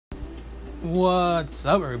What's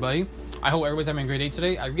up, everybody? I hope everybody's having a great day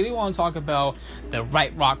today. I really want to talk about the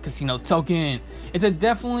Right Rock Casino token. It's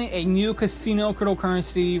definitely a new casino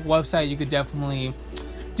cryptocurrency website. You could definitely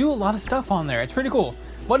do a lot of stuff on there. It's pretty cool.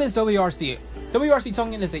 What is WRC? WRC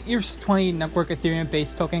token is a ERC-20 network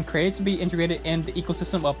Ethereum-based token created to be integrated in the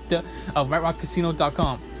ecosystem of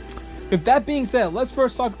RightRockCasino.com. With that being said, let's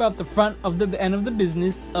first talk about the front of the end of the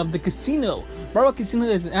business of the casino. Right Rock Casino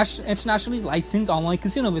is an internationally licensed online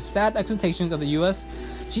casino with sad expectations of the US,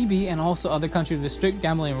 GB, and also other countries with strict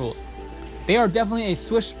gambling rules. They are definitely a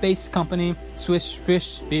Swiss-based company.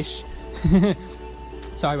 Swiss-fish.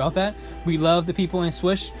 Sorry about that. We love the people in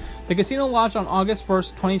Swish. The casino launched on August 1st,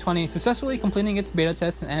 2020, successfully completing its beta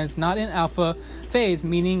test, and it's not in alpha phase,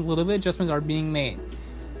 meaning little bit adjustments are being made.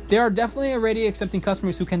 They are definitely already accepting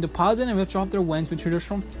customers who can deposit and withdraw their wins with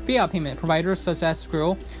traditional fiat payment providers such as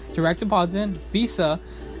Skrill, Direct Deposit, Visa,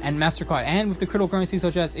 and MasterCard, and with the cryptocurrencies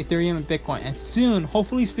such as Ethereum and Bitcoin. And soon,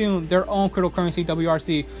 hopefully soon, their own cryptocurrency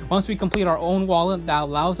WRC once we complete our own wallet that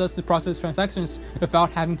allows us to process transactions without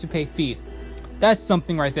having to pay fees. That's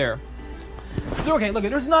something right there. So, okay, look,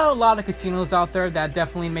 there's not a lot of casinos out there that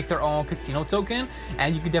definitely make their own casino token,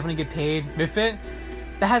 and you could definitely get paid with it.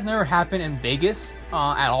 That has never happened in Vegas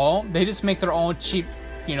at all. They just make their own cheap,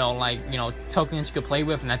 tokens you could play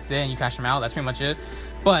with, and that's it, and you cash them out. That's pretty much it.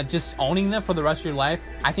 But just owning them for the rest of your life,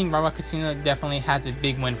 I think Right Rock Casino definitely has a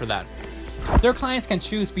big win for that. Their clients can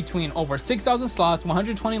choose between over 6,000 slots,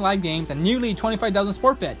 120 live games, and nearly 25,000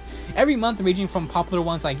 sport bets every month, ranging from popular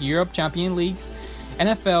ones like Europe Champion Leagues,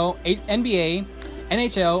 NFL, NBA,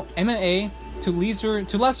 NHL, MMA,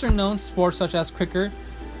 to lesser-known sports such as cricket,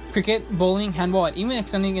 bowling, handball, and even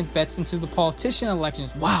extending its bets into the politician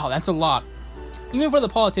elections. Wow, that's a lot. Even for the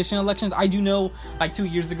politician elections, I do know, like 2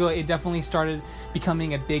 years ago, it definitely started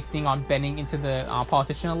becoming a big thing on betting into the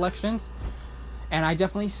politician elections. And I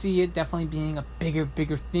definitely see it definitely being a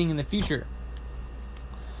bigger thing in the future.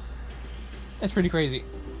 It's pretty crazy.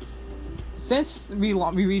 Since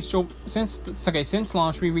launch, we reached over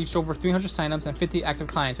 300 signups and 50 active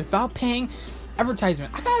clients without paying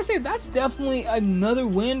advertisement. I gotta say, that's definitely another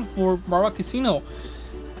win for Right Rock Casino.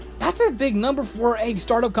 That's a big number for a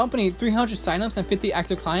startup company. 300 signups and 50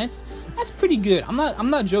 active clients. That's pretty good. I'm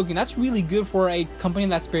not joking. That's really good for a company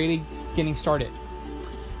that's barely getting started.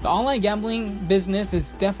 The online gambling business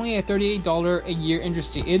is definitely a $38 a year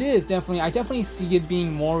industry. It is definitely. I definitely see it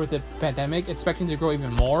being more with the pandemic, expecting to grow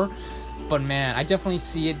even more. But man, I definitely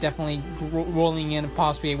see it rolling in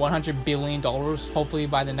possibly $100 billion, hopefully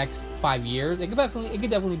by the next 5 years. It could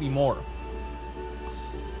definitely be more.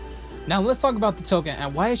 Now let's talk about the token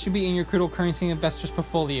and why it should be in your cryptocurrency investor's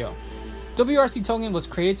portfolio. WRC token was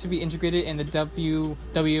created to be integrated in the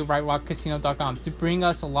www.RightRockCasino.com to bring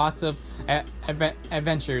us lots of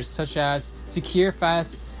adventures such as secure,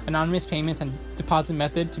 fast, anonymous payments and deposit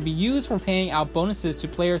method to be used for paying out bonuses to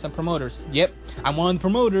players and promoters. Yep, I'm one of the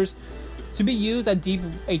promoters. To be used as a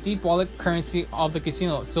deep wallet currency of the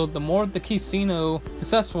casino. So the more the casino is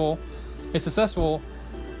successful,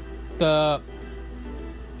 to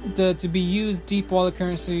be used deep wallet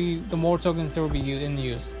currency, the more tokens there will be in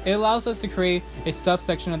use. It allows us to create a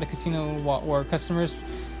subsection of the casino where customers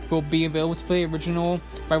will be available to play original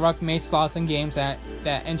Right Rock made slots and games that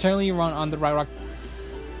internally run on the Right Rock,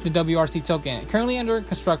 the WRC token. Currently under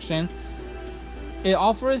construction, it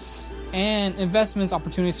offers an investments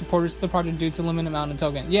opportunity supporters to the project due to limited amount of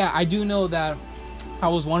token. Yeah, I do know that I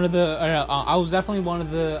was definitely one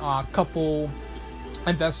of the couple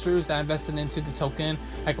investors that invested into the token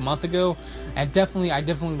like a month ago. And I definitely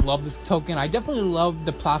love this token. I definitely love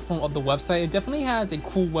the platform of the website. It definitely has a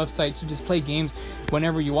cool website to just play games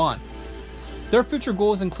whenever you want. Their future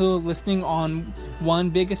goals include listing on one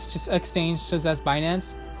biggest exchange such as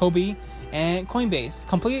Binance, Huobi, and Coinbase.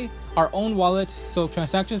 Complete our own wallet so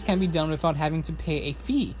transactions can be done without having to pay a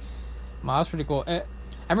fee. Wow, that's pretty cool.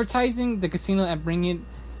 Advertising the casino and bringing it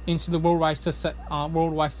into the worldwide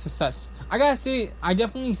success. I gotta say, I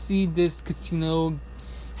definitely see this casino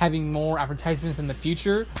having more advertisements in the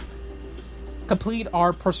future. Complete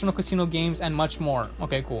our personal casino games and much more.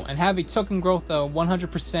 Okay, cool. And have a token growth of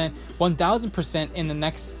 100%, 1000% in the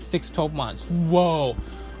next 6 to 12 months. Whoa.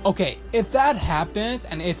 Okay, if that happens,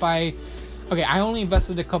 and if I only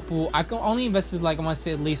invested I only invested like I want to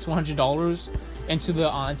say at least $100 into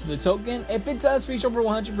the token. If it does reach over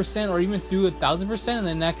 100% or even through 1000% in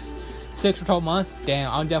the next 6 or 12 months,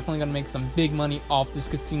 damn, I'm definitely gonna make some big money off this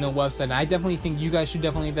casino website. And I definitely think you guys should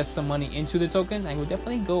definitely invest some money into the tokens, and it will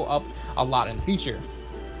definitely go up a lot in the future.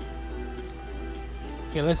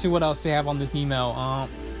 Okay, let's see what else they have on this email.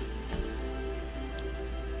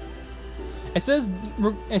 It says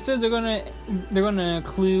they're gonna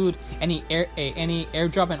include any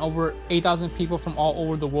airdrop and over 8,000 people from all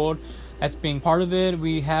over the world that's being part of it.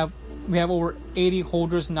 We have over 80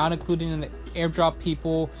 holders not included in the airdrop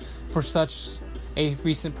people for such a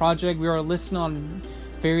recent project. We are listed on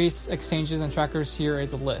various exchanges and trackers. Here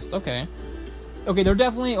is a list. Okay, they're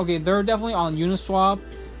definitely on Uniswap.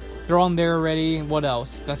 They're on there already. What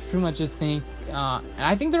else? That's pretty much it. And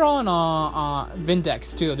I think they're on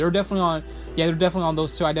Vindex too. They're definitely on. Yeah, they're definitely on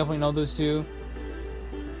those two. I definitely know those two.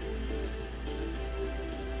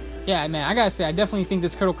 Yeah, man, I gotta say, I definitely think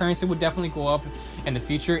this cryptocurrency would definitely go up in the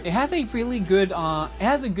future. It has a really good,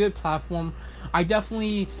 platform. I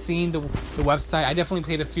definitely seen the website. I definitely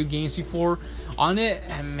played a few games before on it,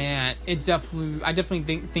 and man, I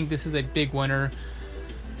definitely think this is a big winner.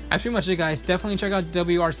 That's pretty much it, guys. Definitely check out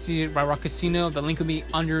WRC Red Rock Casino. The link will be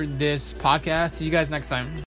under this podcast. See you guys next time.